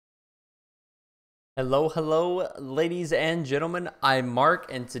Hello, ladies and gentlemen. I'm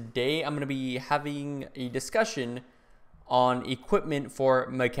Mark, and today I'm going to be having a discussion on equipment for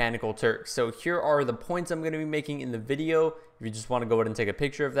Mechanical Turk. So here are the points I'm going to be making in the video. If you just want to go ahead and take a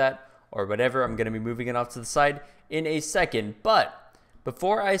picture of that or whatever, I'm going to be moving it off to the side in a second. But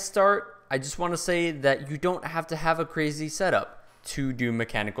before I start, I just want to say that you don't have to have a crazy setup to do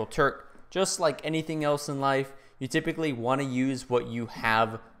Mechanical Turk. Just like anything else in life, you typically want to use what you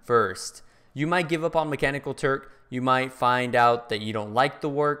have first. You might give up on Mechanical Turk, you might find out that you don't like the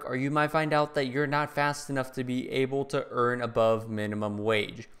work, or you might find out that you're not fast enough to be able to earn above minimum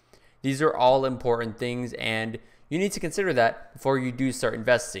wage. These are all important things, and you need to consider that before you do start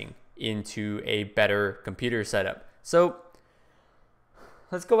investing into a better computer setup. So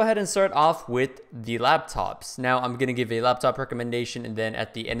let's go ahead and start off with the laptops. Now I'm going to give a laptop recommendation, and then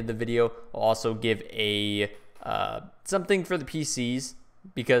at the end of the video I'll also give a something for the PCs,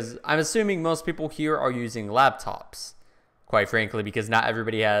 because I'm assuming most people here are using laptops, quite frankly, because not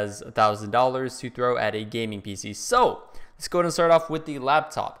everybody has $1,000 to throw at a gaming PC. So let's go ahead and start off with the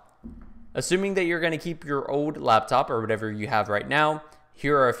laptop. Assuming that you're going to keep your old laptop or whatever you have right now,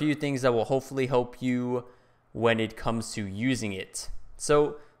 here are a few things that will hopefully help you when it comes to using it.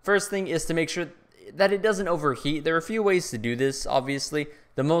 So first thing is to make sure that it doesn't overheat. There are a few ways to do this, obviously.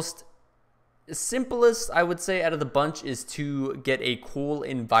 The most simplest, I would say, out of the bunch is to get a cool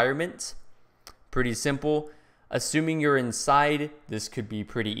environment. Pretty simple. Assuming you're inside, this could be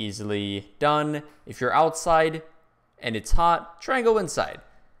pretty easily done. If you're outside and it's hot, try and go inside.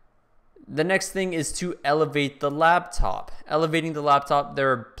 The next thing is to elevate the laptop. Elevating the laptop,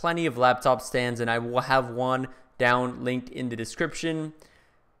 there are plenty of laptop stands, and I will have one down linked in the description.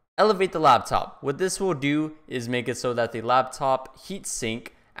 Elevate the laptop. What this will do is make it so that the laptop heatsink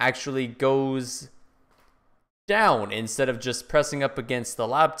actually goes down instead of just pressing up against the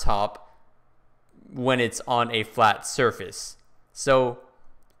laptop when it's on a flat surface. So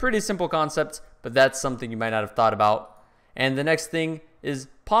pretty simple concept, but that's something you might not have thought about. And the next thing is,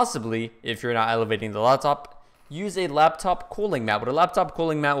 possibly, if you're not elevating the laptop, use a laptop cooling mat. What a laptop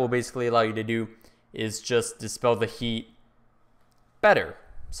cooling mat will basically allow you to do is just dispel the heat better.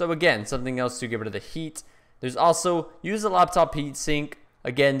 So again, something else to get rid of the heat. There's also, use a laptop heat sink.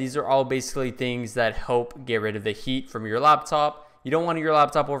 Again, these are all basically things that help get rid of the heat from your laptop. You don't want your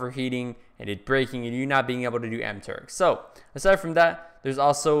laptop overheating and it breaking and you not being able to do MTurk. So aside from that, there's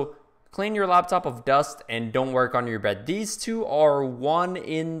also clean your laptop of dust and don't work on your bed. These two are one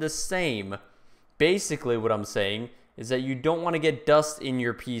in the same. Basically what I'm saying is that you don't want to get dust in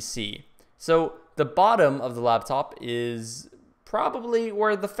your PC. So the bottom of the laptop is probably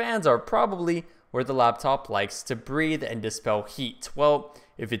where the fans are, probably where the laptop likes to breathe and dispel heat. Well,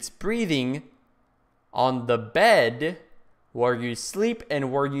 if it's breathing on the bed where you sleep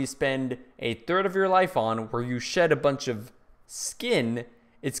and where you spend a third of your life on, where you shed a bunch of skin,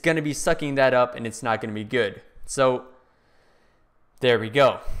 it's going to be sucking that up and it's not going to be good. So there we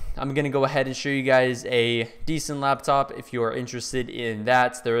go. I'm going to go ahead and show you guys a decent laptop if you are interested in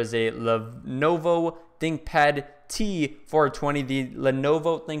that. There is a Lenovo ThinkPad T420. The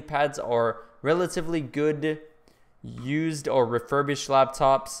Lenovo ThinkPads are relatively good used or refurbished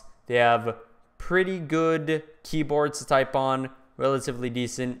laptops. They have pretty good keyboards to type on, relatively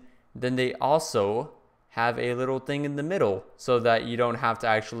decent. Then they also have a little thing in the middle so that you don't have to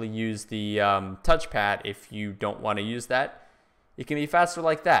actually use the touchpad if you don't want to use that. It can be faster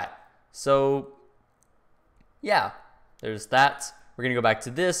like that. So yeah, there's that. We're gonna go back to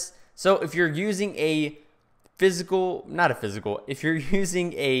this. So if you're using a if you're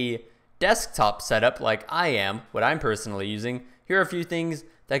using a desktop setup like I am, what I'm personally using, here are a few things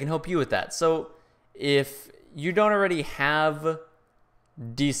that can help you with that. So if you don't already have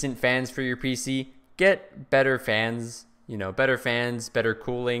decent fans for your PC, get better fans, better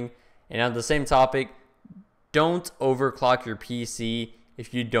cooling. And on the same topic, don't overclock your PC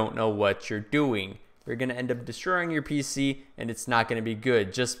if you don't know what you're doing. You're going to end up destroying your PC and it's not going to be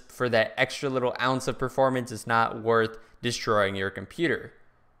good. Just for that extra little ounce of performance, it's not worth destroying your computer.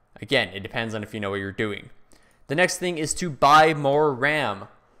 Again, it depends on if you know what you're doing. The next thing is to buy more RAM.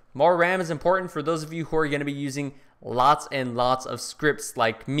 More RAM is important for those of you who are going to be using lots and lots of scripts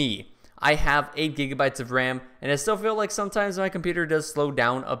like me. I have 8 gigabytes of RAM and I still feel like sometimes my computer does slow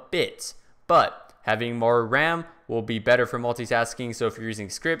down a bit. But having more RAM will be better for multitasking. So if you're using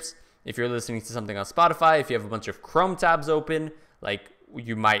scripts, if you're listening to something on Spotify, if you have a bunch of Chrome tabs open, like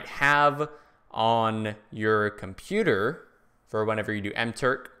you might have on your computer for whenever you do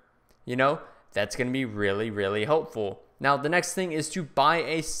MTurk, that's going to be really, really helpful. Now, the next thing is to buy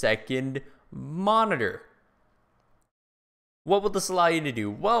a second monitor. What will this allow you to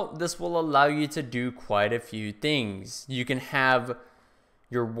do? Well, this will allow you to do quite a few things. You can have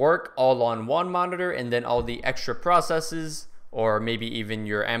your work all on one monitor and then all the extra processes, or maybe even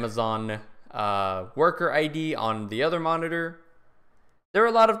your Amazon worker ID on the other monitor. There are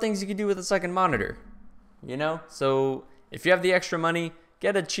a lot of things you can do with a second monitor, you know? So if you have the extra money,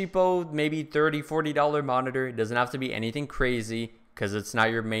 get a cheapo, maybe $30, $40 monitor. It doesn't have to be anything crazy because it's not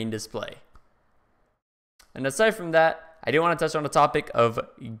your main display. And aside from that, I do want to touch on the topic of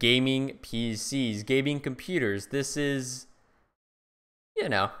gaming PCs, gaming computers. This is, you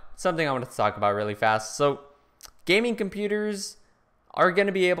know, something I want to talk about really fast. So gaming computers are going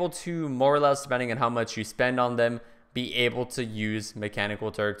to be able to, more or less, depending on how much you spend on them, be able to use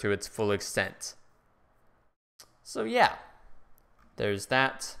Mechanical Turk to its full extent. So yeah, there's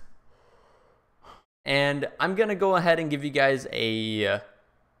that. And I'm going to go ahead and give you guys a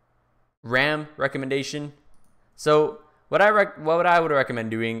RAM recommendation. So what I would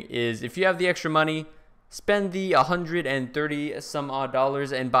recommend doing is, if you have the extra money, spend the 130 some odd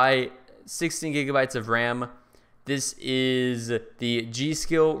dollars and buy 16 gigabytes of RAM. This is the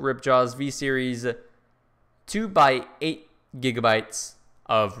G.Skill Ripjaws V-Series 2x8 gigabytes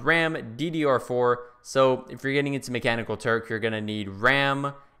of RAM, DDR4. So if you're getting into Mechanical Turk, you're gonna need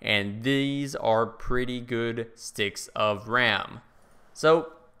RAM, and these are pretty good sticks of RAM.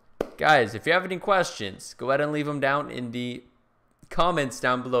 So guys, if you have any questions, go ahead and leave them down in the comments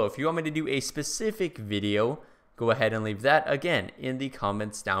down below. If you want me to do a specific video, go ahead and leave that again in the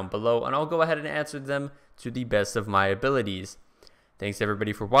comments down below, and I'll go ahead and answer them to the best of my abilities. Thanks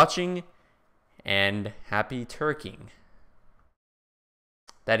everybody for watching, and happy turking.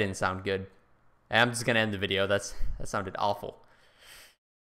 That didn't sound good. I'm just gonna end the video. That sounded awful.